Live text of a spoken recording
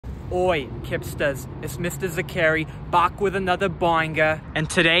Oi, Kipsters, it's Mr. Zakari back with another banger, and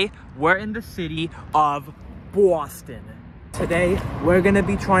today we're in the city of Boston. Today we're gonna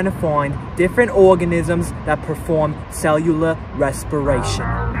be trying to find different organisms that perform cellular respiration.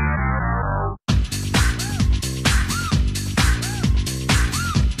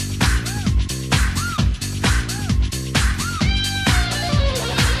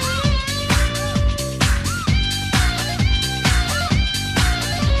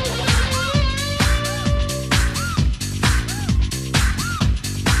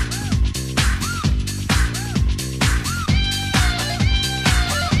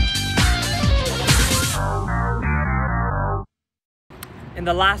 In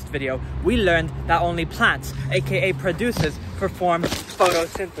the last video, we learned that only plants, aka producers, perform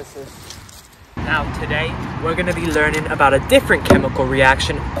photosynthesis. Now today, we're going to be learning about a different chemical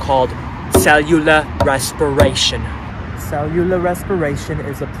reaction called cellular respiration. Cellular respiration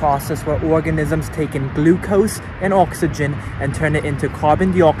is a process where organisms take in glucose and oxygen and turn it into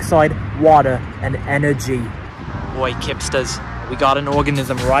carbon dioxide, water, and energy. Boy, Kipsters, we got an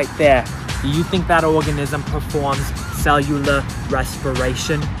organism right there. Do you think that organism performs cellular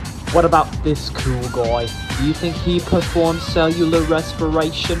respiration? What about this cool guy? Do you think he performs cellular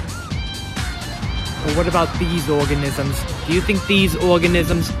respiration? Or what about these organisms? Do you think these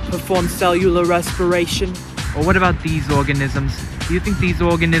organisms perform cellular respiration? Or what about these organisms? Do you think these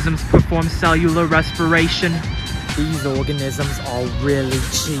organisms perform cellular respiration? These organisms are really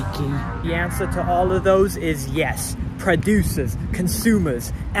cheeky. The answer to all of those is yes. Producers,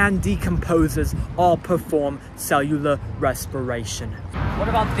 consumers, and decomposers all perform cellular respiration. What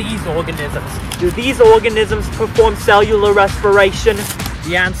about these organisms? Do these organisms perform cellular respiration?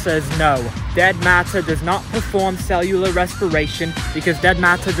 The answer is no. Dead matter does not perform cellular respiration because dead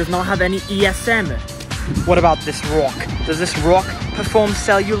matter does not have any ESM. What about this rock? Does this rock perform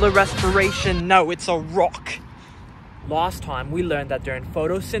cellular respiration? No, it's a rock. Last time we learned that during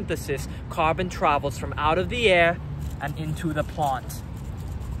photosynthesis, carbon travels from out of the air and into the plant.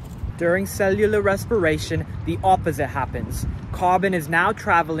 During cellular respiration, the opposite happens. Carbon is now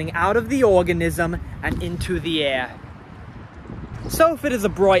traveling out of the organism and into the air. So if it is a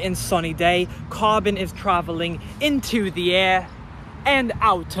bright and sunny day, carbon is traveling into the air and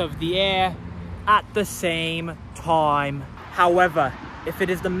out of the air at the same time. However, if it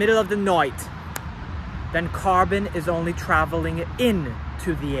is the middle of the night, then carbon is only traveling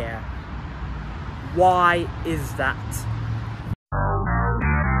into the air. Why is that?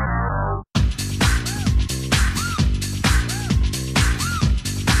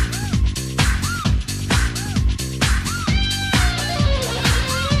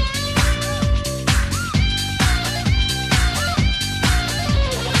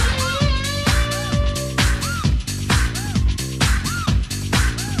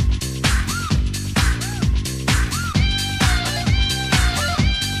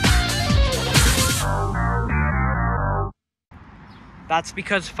 That's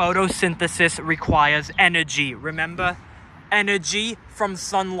because photosynthesis requires energy. Remember? Energy from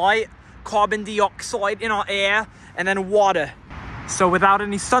sunlight, carbon dioxide in our air, and then water. So without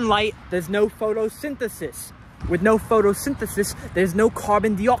any sunlight, there's no photosynthesis. With no photosynthesis, there's no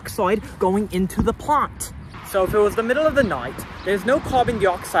carbon dioxide going into the plant. So if it was the middle of the night, there's no carbon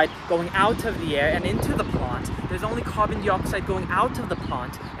dioxide going out of the air and into the plant. There's only carbon dioxide going out of the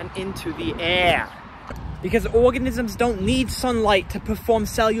plant and into the air. Because organisms don't need sunlight to perform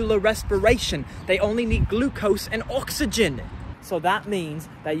cellular respiration. They only need glucose and oxygen. So that means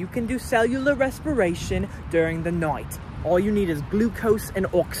that you can do cellular respiration during the night. All you need is glucose and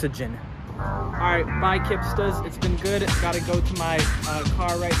oxygen. Alright, bye Kipsters. It's been good. Gotta go to my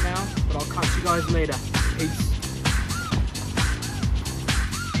car right now, but I'll catch you guys later. Peace.